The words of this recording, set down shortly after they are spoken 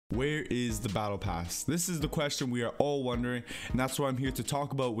Where is the battle pass? This is the question we are all wondering, and that's what I'm here to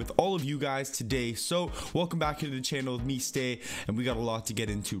talk about with all of you guys today. So welcome back to the channel with me, Stay, and we got a lot to get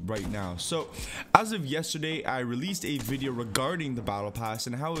into right now. So as of yesterday, I released a video regarding the battle pass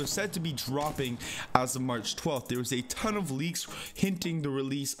and how it was said to be dropping as of March 12th. There was a ton of leaks hinting the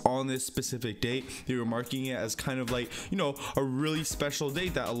release on this specific date. They were marking it as kind of like, you know, a really special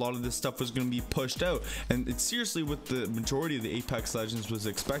date that a lot of this stuff was going to be pushed out, and it's seriously what the majority of the Apex Legends was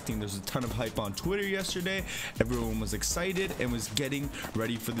expecting. There's a ton of hype on Twitter yesterday. Everyone was excited and was getting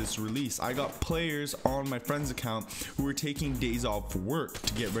ready for this release. I got players on my friend's account who were taking days off work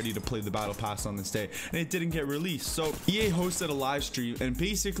to get ready to play the battle pass on this day, and it didn't get released. So EA hosted a live stream, and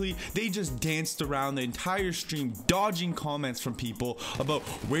basically they just danced around the entire stream, dodging comments from people about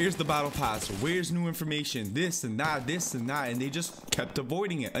where's the battle pass, where's new information, this and that, and they just kept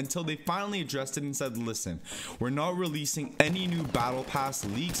avoiding it until they finally addressed it and said, listen, we're not releasing any new battle pass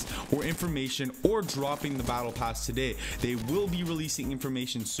leaks or information or dropping the battle pass today. They will be releasing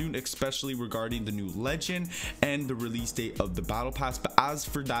information soon, especially regarding the new legend and the release date of the battle pass. But as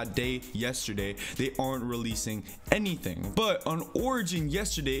for that day yesterday, they aren't releasing anything. But on Origin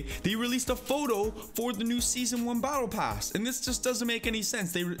yesterday, they released a photo for the new season 1 battle pass, and this just doesn't make any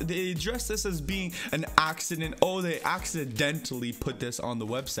sense. They address this as being an accident. Oh, they accidentally put this on the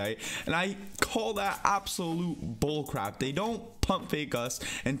website, and I call that absolute bullcrap. They don't pump fake us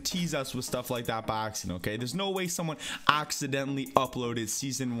and tease us with stuff like that by accident. Okay, there's no way someone accidentally uploaded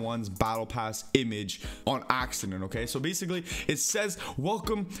season 1's battle pass image on accident. Okay, so basically it says,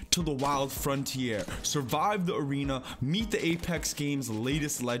 welcome to the wild frontier, survive the arena, meet the Apex game's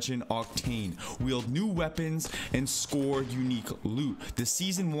latest legend Octane, wield new weapons, and score unique loot. The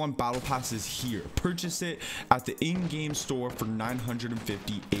season 1 battle pass is here. Purchase it at the in-game store for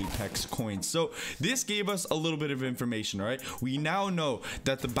 950 Apex coins. So this gave us a little bit of information. All right, we now know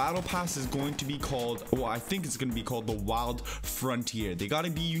that the battle pass is going to be called, well, I think it's going to be called the Wild Frontier. They got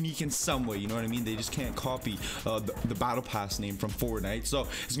to be unique in some way, you know what I mean? They just can't copy the battle pass name from Fortnite. So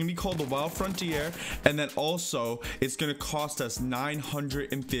it's going to be called the Wild Frontier, and then also it's going to cost us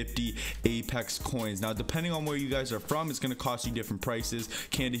 950 Apex coins. Now, depending on where you guys are from, it's going to cost you different prices.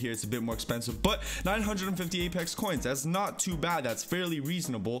 Canada here, it's a bit more expensive, but 950 Apex coins, that's not too bad. That's fairly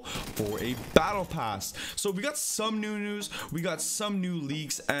reasonable for a battle pass. So we got some new news, we got some new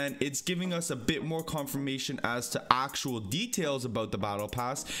leaks, and it's giving us a bit more confirmation as to actual details about the battle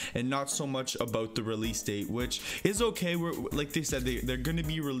pass and not so much about the release date, which is okay. We're, like they said, they're going to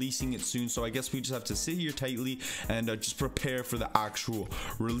be releasing it soon, so I guess we just have to sit here tightly and just prepare for the actual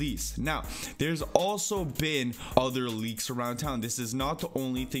release. Now, there's also been other leaks around town. This is not the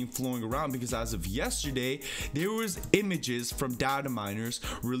only thing flowing around, because as of yesterday, there was images from data miners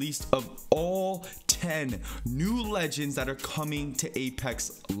released of all 10 new legends that are coming to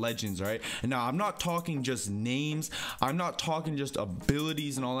Apex Legends. All right, and now I'm not talking just names, I'm not talking just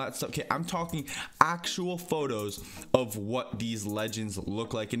abilities and all that stuff. Okay, I'm talking actual photos of what these legends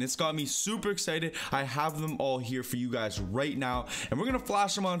look like, and it's got me super excited. I have them all here for you guys right now, and we're gonna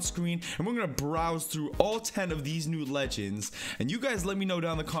flash them on screen, and we're gonna browse through all 10 of these new legends, and you guys let me know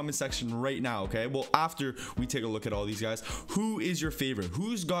down in the comment section right now. Okay, well, after we take a look at all these guys, who is your favorite?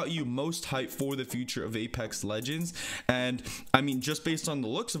 Who's got you most hyped for the future of Apex Legends? And I mean, just based on the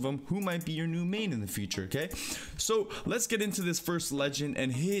looks of them, who might be your new main in the future? Okay, so let's get into this first legend,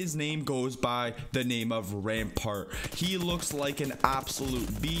 and his name goes by the name of Rampart. He looks like an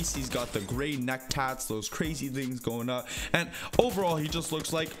absolute beast. He's got the gray neck tats, those crazy things going up, and overall he just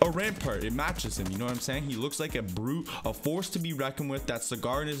looks like a Rampart. It matches him, you know what I'm saying? He looks like a brute, a force to be reckoned with. That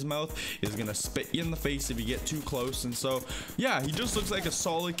cigar in his mouth is gonna spit you in the face if you get too close, and so yeah, he just looks like a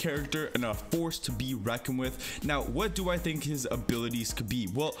solid character and a force to be reckoned with. Now, what do I think his abilities could be?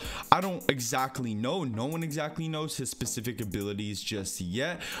 Well, I don't exactly know. No one exactly knows his specific abilities just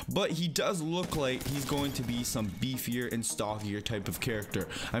yet, but he does look like he's going to be some beefier and stockier type of character.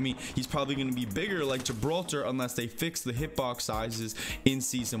 I mean, he's probably going to be bigger like Gibraltar, unless they fix the hitbox sizes in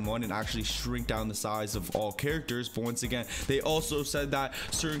season 1 and actually shrink down the size of all characters. But once again, they also said that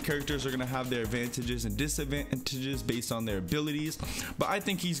certain characters are going to have their advantages and disadvantages based on their abilities, but I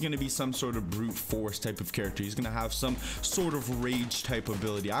think he's going to be some sort of brute force type of character. He's going to have some sort of rage type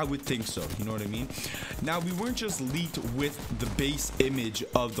ability. I would think so, you know what I mean? Now, we weren't just leaked with the base image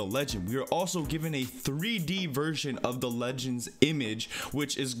of the legend, we were also given a 3D version of the legend's image,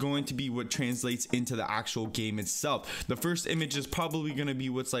 which is going to be what translates into the actual game itself. The first image is probably going to be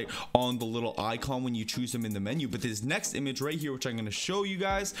what's like on the little icon when you choose him in the menu, but this next image right here, which I'm going to show you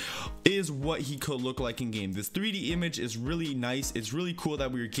guys, is what he could look like in game. This 3D image is really nice. It's really cool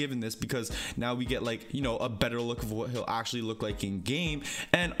that we were given this, because now now we get like, you know, a better look of what he'll actually look like in game.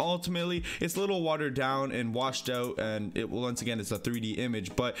 And ultimately it's a little watered down and washed out, and it will, once again, it's a 3D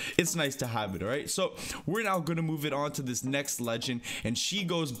image, but it's nice to have it. All right, so we're now going to move it on to this next legend, and she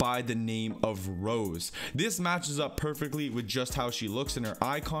goes by the name of Rose. This matches up perfectly with just how she looks in her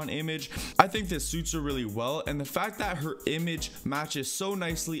icon image. I think this suits her really well, and the fact that her image matches so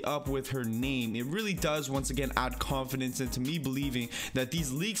nicely up with her name, it really does once again add confidence into me believing that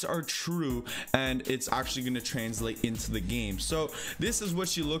these leaks are true and it's actually going to translate into the game. So this is what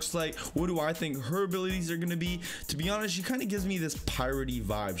she looks like. What do I think her abilities are going to be? To be honest, she kind of gives me this piratey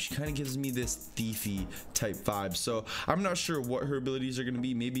vibe. She kind of gives me this thiefy type vibe. So I'm not sure what her abilities are going to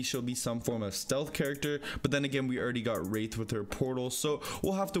be. Maybe she'll be some form of stealth character, but then again, we already got Wraith with her portal, so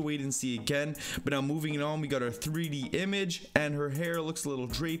we'll have to wait and see again. But now moving on, we got our 3D image, and her hair looks a little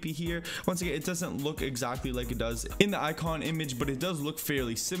drapey here. Once again, it doesn't look exactly like it does in the icon image, but it does look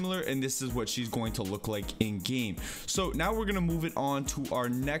fairly similar, and this is what she's going to look like in game. So now we're going to move it on to our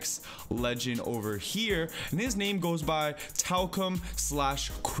next legend over here, and his name goes by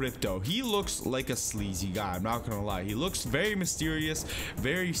Talcum/Crypto. He looks like a sleazy guy, I'm not gonna lie. He looks very mysterious,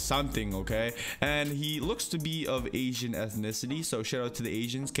 very something, okay? And he looks to be of Asian ethnicity, so shout out to the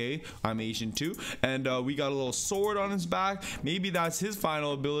Asians. Okay, I'm Asian too. And we got a little sword on his back. Maybe that's his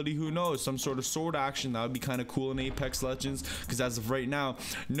final ability, who knows? Some sort of sword action. That would be kind of cool in Apex Legends, because as of right now,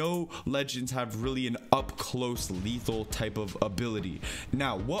 no legends have really an up close lethal type of ability.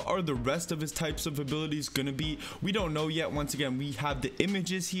 Now, what are the rest of his types of abilities gonna be? We don't know yet. Once again, we have the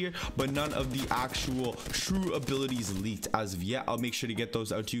images here, but none of the actual true abilities leaked as of yet. I'll make sure to get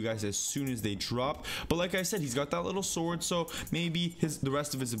those out to you guys as soon as they drop. But like I said, he's got that little sword, so maybe the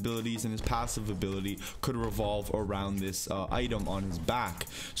rest of his abilities and his passive ability could revolve around this item on his back.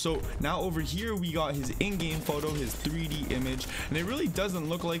 So now over here we got his in-game photo, his 3D image, and it really doesn't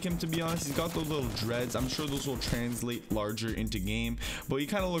look like him, to be honest. He's got those little dreads. I'm sure those will translate larger into game, but he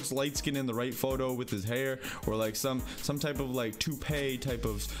kind of looks light skinned in the right photo with his hair, or like some type of like toupee type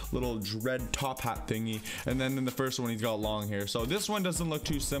of little dread top hat thingy. And then in the first one he's got long hair, so this one doesn't look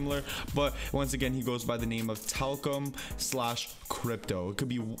too similar. But once again, he goes by the name of Talcum/Crypto. It could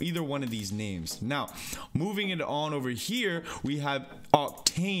be either one of these names. Now moving it on over here, we have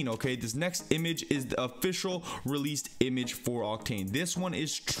Octane. Okay, this next image is the official released image for Octane. This one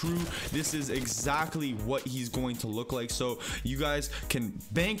is true. This is exactly what he's going to look like, so you guys can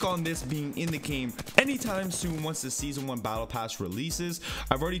bank on this being in the game anytime soon once the season 1 battle pass releases.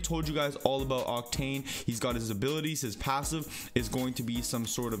 I've already told you guys all about Octane. He's got his abilities. His passive is going to be some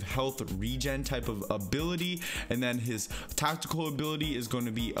sort of health regen type of ability, and then his tactical ability is going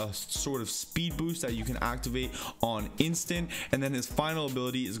to be a sort of speed boost that you can activate on instant, and then his final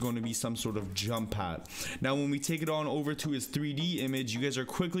ability is going to be some sort of jump pad. Now when we take it on over to his 3D image, you guys are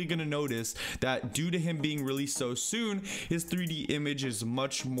quickly going to notice that due to him being released so soon, his 3D image is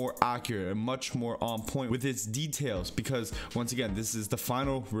much more accurate and much more on point with its details, because once again, this is the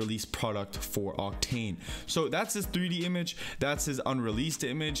final release product for Octane. So that's his 3D image, that's his unreleased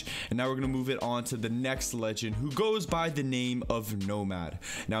image, and now we're going to move it on to the next legend, who goes by the name of Nomad.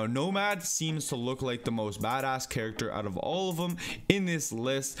 Now Nomad seems to look like the most badass character out of all of them in this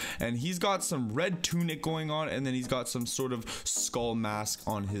list, and he's got some red tunic going on, and then he's got some sort of skull mask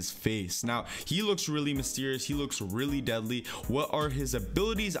on his face. Now he looks really mysterious, he looks really deadly. What are his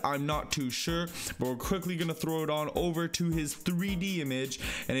abilities? I'm not too sure, but we're quickly gonna throw it on over to his 3D image,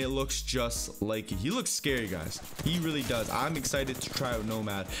 and it looks just like it. He looks scary, guys. He really does. I'm excited to try out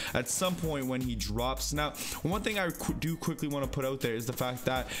Nomad at some point when he drops. Now one thing I do quickly want to put out there is the fact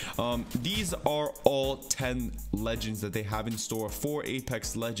that these are all 10 legends that they have in store for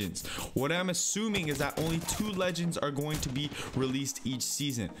Apex Legends. What I'm assuming is that only 2 legends are going to be released each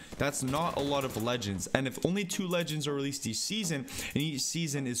season. That's not a lot of legends, and if only 2 legends are released each season, and each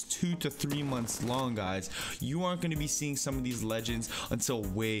season is 2 to 3 months long, guys, you aren't going to be seeing some of these legends until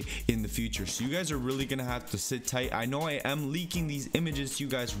way in the future. So you guys are really going to have to sit tight. I know I am leaking these images to you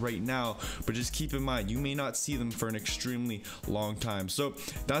guys right now, but just keep in mind, you may not see them for an extremely long time. So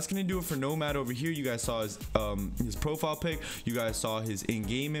that's going to do it for Nomad over here. You guys saw his profile pic, you guys saw his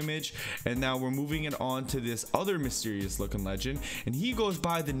in-game image, and now we're moving it on to this other mysterious looking legend, and he goes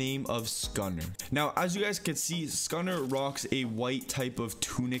by the name of Scunner. Now as you guys can see, Scunner rocks a white type of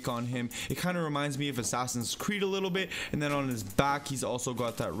tunic on him. It kind of reminds me of Assassin's Creed a little bit, and then on his back he's also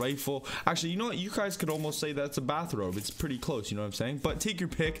got that rifle. Actually, you know what, you guys could almost say that's a bathrobe. It's pretty close, you know what I'm saying? But take your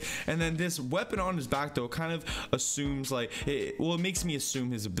pick. And then this weapon on his back though kind of assumes like it makes me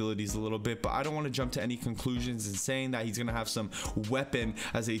assume his abilities a little bit, but I don't want to jump to any conclusions in saying that he's gonna have some weapon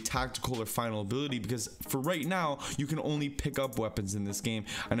as a tactical or final ability, because for right now you can only pick up weapons in this game.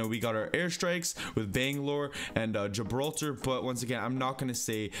 I know know we got our airstrikes with Bangalore and Gibraltar, but once again, I'm not going to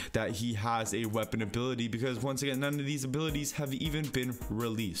say that he has a weapon ability because once again, none of these abilities have even been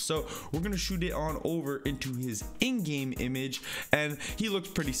released. So we're going to shoot it on over into his in-game image, and he looks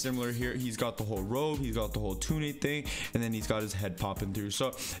pretty similar here. He's got the whole robe, he's got the whole tunic thing, and then he's got his head popping through.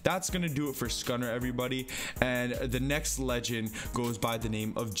 So that's going to do it for Scunner, everybody. And the next legend goes by the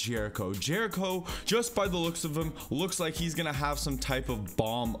name of Jericho. Jericho, just by the looks of him, looks like he's going to have some type of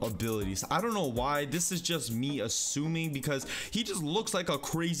bomb abilities. I don't know why. This is just me assuming because he just looks like a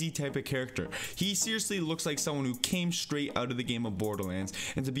crazy type of character. He seriously looks like someone who came straight out of the game of Borderlands.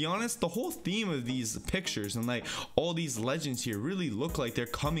 And to be honest, the whole theme of these pictures and like all these legends here really look like they're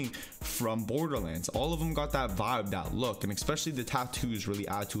coming from Borderlands. All of them got that vibe, that look, and especially the tattoos really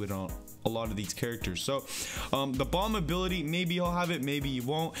add to it on a lot of these characters. So the bomb ability, maybe he'll have it, maybe he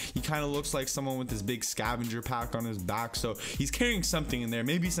won't. He kind of looks like someone with this big scavenger pack on his back, so he's carrying something in there,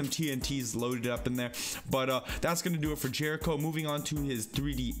 maybe some TNTs loaded up in there. But that's gonna do it for Jericho. Moving on to his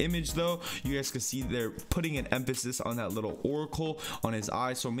 3D image though, you guys can see they're putting an emphasis on that little oracle on his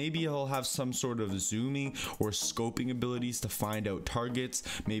eye, so maybe he'll have some sort of zooming or scoping abilities to find out targets.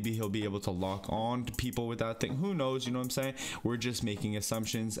 Maybe he'll be able to lock on to people with that thing. Who knows, you know what I'm saying? We're just making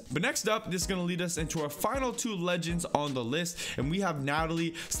assumptions. But next up, this is going to lead us into our final two legends on the list, and we have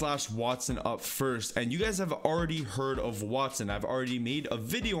Natalie / Watson up first. And you guys have already heard of Watson. I've already made a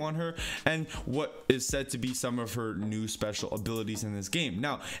video on her and what is said to be some of her new special abilities in this game.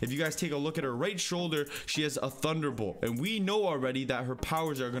 Now, if you guys take a look at her right shoulder, she has a thunderbolt, and we know already that her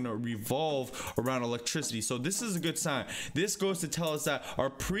powers are going to revolve around electricity. So this is a good sign. This goes to tell us that our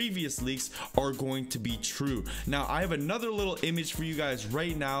previous leaks are going to be true. Now, I have another little image for you guys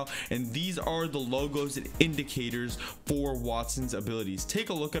right now, and these are the logos and indicators for Watson's abilities.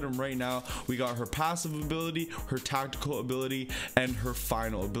 Take a look at them right now. We got her passive ability, her tactical ability, and her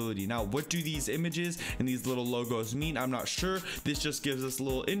final ability. Now, what do these images and these little logos mean? I'm not sure. This just gives us a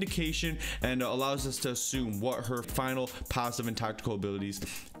little indication and allows us to assume what her final passive and tactical abilities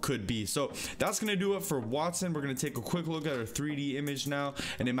could be. So that's gonna do it for Watson. We're gonna take a quick look at her 3D image now,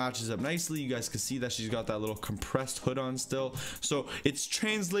 and it matches up nicely. You guys can see that she's got that little compressed hood on still, so it's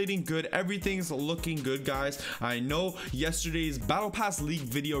translating good. Everything's looking good, guys. I know yesterday's battle pass leak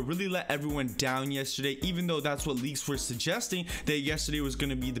video really let everyone down yesterday, even though that's what leaks were suggesting, that yesterday was going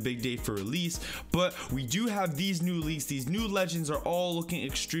to be the big day for release. But we do have these new leaks. These new legends are all looking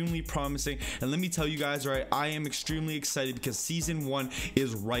extremely promising, and let me tell you guys, right, I am extremely excited because season 1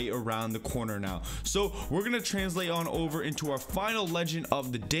 is right around the corner now. So we're gonna translate on over into our final legend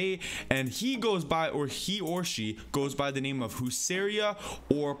of the day, and he goes by, or he or she goes by, the name of Husaria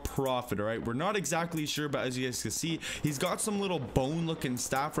or Prophet. All right, we're not exactly sure, but as you guys can see, he's got some little bone looking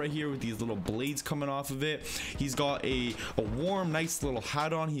staff right here with these little blades coming off of it. He's got a warm, nice little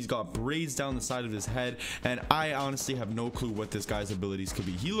hat on. He's got braids down the side of his head, and I honestly have no clue what this guy's abilities could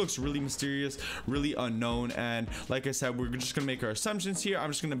be. He looks really mysterious, really unknown, and like I said, we're just gonna make our assumptions here.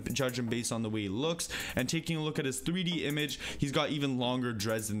 I'm just gonna judge him based on the way he looks, and taking a look at his 3D image, he's got even longer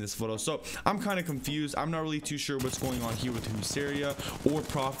dreads in this photo, so I'm kind of confused. I'm not really too sure what's going on here with Husaria or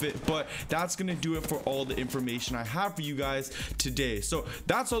Prophet, but that's gonna do it for all the information I have for you guys today. So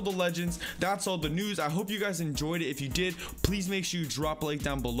that's all the legends, that's all the news. I hope you guys enjoyed it. If you did, please make sure you drop a like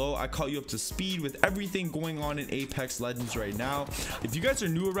down below. I caught you up to speed with everything going on in Apex Legends right now. If you guys are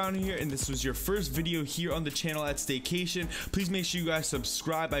new around here and this was your first video here on the channel at Staycation, please make sure you guys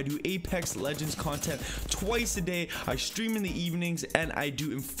subscribe. I do Apex Legends content twice a day. I stream in the evenings, and I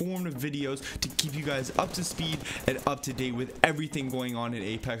do informative videos to keep you guys up to speed and up to date with everything going on in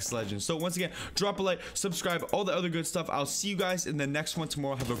Apex Legends. So once again, drop a like, subscribe, all the other good stuff. I'll see you guys in the next one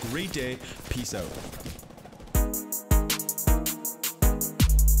tomorrow. Have a great day. Peace out.